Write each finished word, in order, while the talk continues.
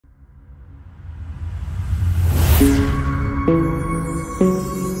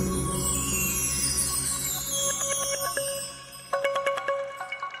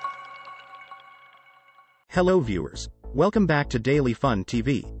Hello viewers, welcome back to Daily Fun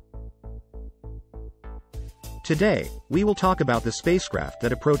TV. Today, we will talk about the spacecraft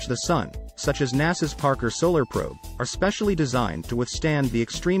that approach the Sun, such as NASA's Parker Solar Probe, are specially designed to withstand the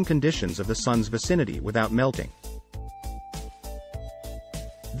extreme conditions of the Sun's vicinity without melting.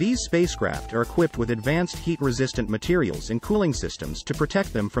 These spacecraft are equipped with advanced heat-resistant materials and cooling systems to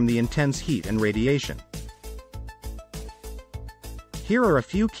protect them from the intense heat and radiation. Here are a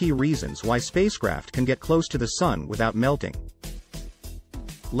few key reasons why spacecraft can get close to the Sun without melting.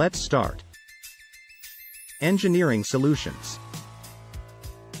 Let's start. Engineering solutions.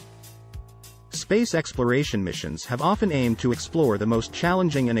 Space exploration missions have often aimed to explore the most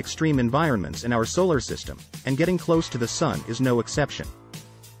challenging and extreme environments in our solar system, and getting close to the Sun is no exception.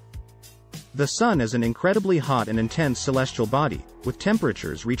 The Sun is an incredibly hot and intense celestial body, with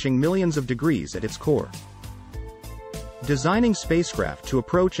temperatures reaching millions of degrees at its core. Designing spacecraft to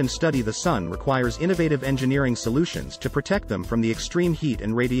approach and study the Sun requires innovative engineering solutions to protect them from the extreme heat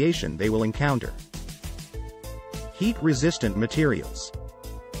and radiation they will encounter. Heat-resistant materials.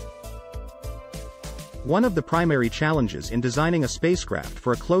 One of the primary challenges in designing a spacecraft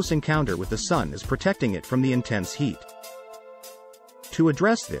for a close encounter with the Sun is protecting it from the intense heat. To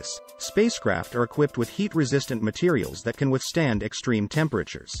address this, spacecraft are equipped with heat-resistant materials that can withstand extreme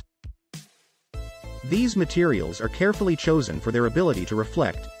temperatures. These materials are carefully chosen for their ability to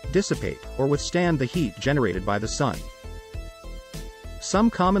reflect, dissipate, or withstand the heat generated by the Sun. Some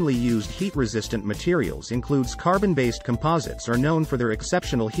commonly used heat-resistant materials includes carbon-based composites are known for their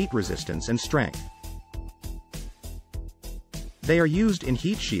exceptional heat resistance and strength. They are used in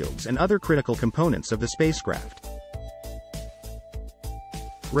heat shields and other critical components of the spacecraft.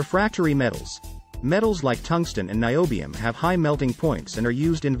 Refractory metals. Metals like tungsten and niobium have high melting points and are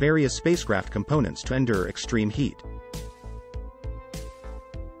used in various spacecraft components to endure extreme heat.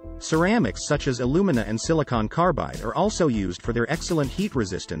 Ceramics such as alumina and silicon carbide are also used for their excellent heat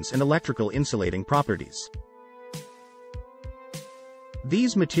resistance and electrical insulating properties.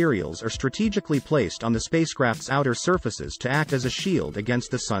 These materials are strategically placed on the spacecraft's outer surfaces to act as a shield against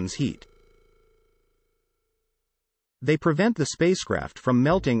the Sun's heat. They prevent the spacecraft from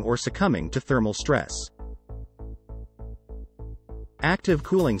melting or succumbing to thermal stress. Active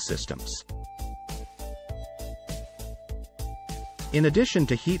cooling systems. In addition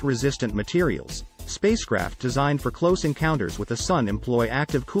to heat-resistant materials, spacecraft designed for close encounters with the Sun employ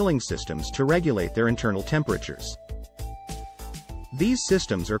active cooling systems to regulate their internal temperatures. These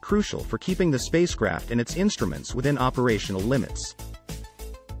systems are crucial for keeping the spacecraft and its instruments within operational limits.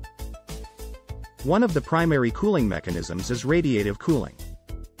 One of the primary cooling mechanisms is radiative cooling.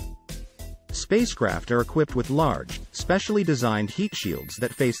 Spacecraft are equipped with large, specially designed heat shields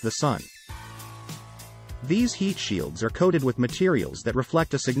that face the Sun. These heat shields are coated with materials that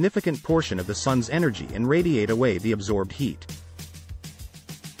reflect a significant portion of the Sun's energy and radiate away the absorbed heat.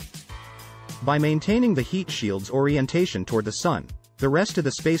 By maintaining the heat shield's orientation toward the Sun, the rest of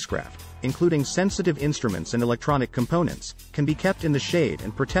the spacecraft, including sensitive instruments and electronic components, can be kept in the shade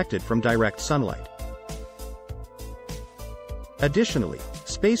and protected from direct sunlight. Additionally,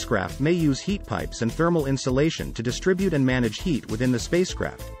 spacecraft may use heat pipes and thermal insulation to distribute and manage heat within the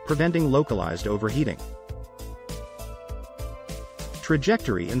spacecraft, preventing localized overheating.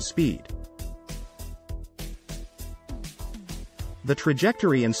 Trajectory and speed. The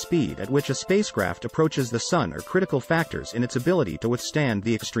trajectory and speed at which a spacecraft approaches the Sun are critical factors in its ability to withstand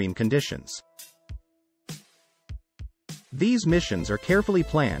the extreme conditions. These missions are carefully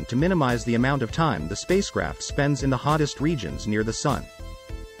planned to minimize the amount of time the spacecraft spends in the hottest regions near the Sun.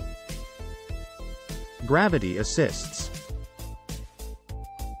 Gravity assists.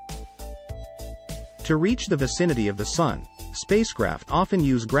 To reach the vicinity of the Sun, spacecraft often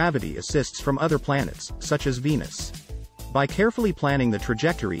use gravity assists from other planets, such as Venus. By carefully planning the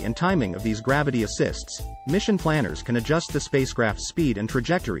trajectory and timing of these gravity assists, mission planners can adjust the spacecraft's speed and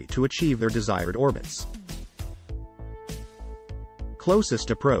trajectory to achieve their desired orbits. Closest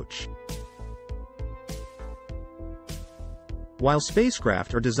approach. While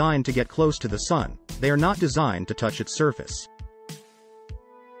spacecraft are designed to get close to the Sun, they are not designed to touch its surface.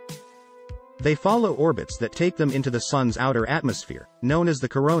 They follow orbits that take them into the Sun's outer atmosphere, known as the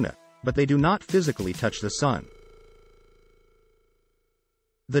corona, but they do not physically touch the Sun.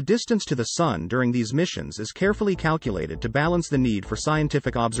 The distance to the Sun during these missions is carefully calculated to balance the need for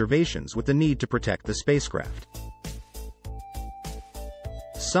scientific observations with the need to protect the spacecraft.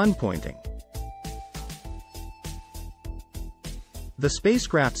 Sun pointing. The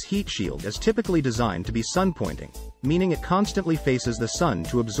spacecraft's heat shield is typically designed to be sun pointing, meaning it constantly faces the Sun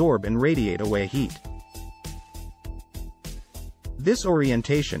to absorb and radiate away heat. This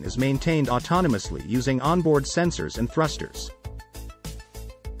orientation is maintained autonomously using onboard sensors and thrusters.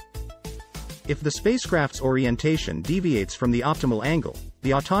 If the spacecraft's orientation deviates from the optimal angle,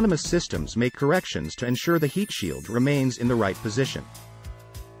 the autonomous systems make corrections to ensure the heat shield remains in the right position.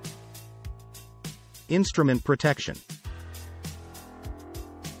 Instrument protection.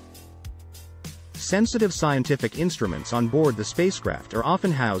 Sensitive scientific instruments on board the spacecraft are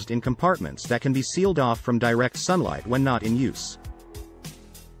often housed in compartments that can be sealed off from direct sunlight when not in use.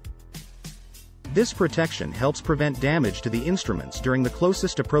 This protection helps prevent damage to the instruments during the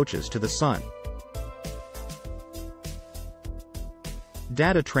closest approaches to the Sun.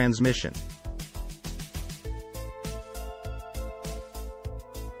 Data transmission.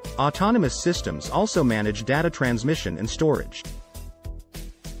 Autonomous systems also manage data transmission and storage.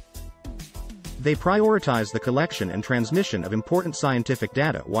 They prioritize the collection and transmission of important scientific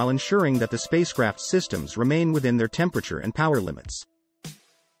data while ensuring that the spacecraft systems remain within their temperature and power limits.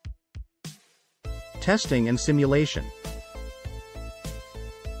 Testing and simulation.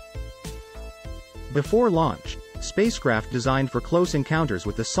 Before launch, spacecraft designed for close encounters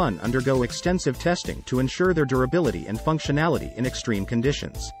with the Sun undergo extensive testing to ensure their durability and functionality in extreme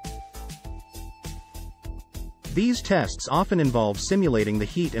conditions. These tests often involve simulating the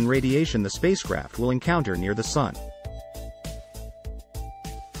heat and radiation the spacecraft will encounter near the Sun.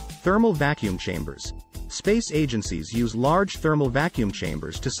 Thermal vacuum chambers. Space agencies use large thermal vacuum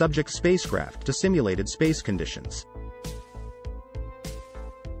chambers to subject spacecraft to simulated space conditions.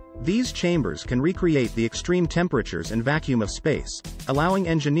 These chambers can recreate the extreme temperatures and vacuum of space, allowing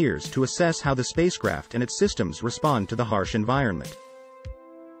engineers to assess how the spacecraft and its systems respond to the harsh environment.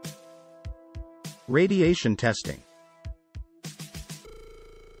 Radiation testing.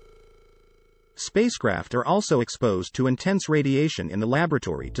 Spacecraft are also exposed to intense radiation in the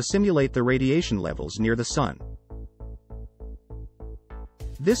laboratory to simulate the radiation levels near the Sun.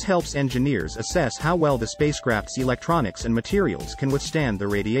 This helps engineers assess how well the spacecraft's electronics and materials can withstand the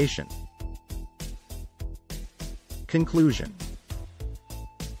radiation. Conclusion.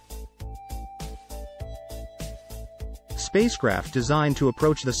 Spacecraft designed to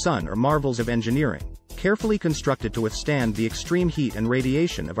approach the Sun are marvels of engineering, carefully constructed to withstand the extreme heat and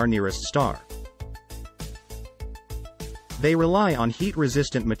radiation of our nearest star. They rely on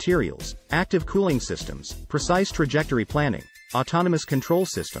heat-resistant materials, active cooling systems, precise trajectory planning, autonomous control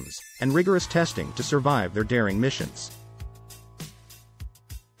systems, and rigorous testing to survive their daring missions.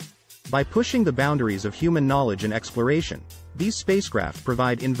 By pushing the boundaries of human knowledge and exploration, these spacecraft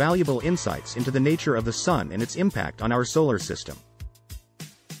provide invaluable insights into the nature of the Sun and its impact on our solar system.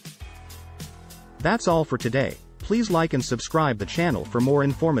 That's all for today. Please like and subscribe the channel for more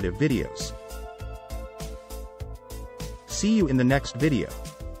informative videos. See you in the next video.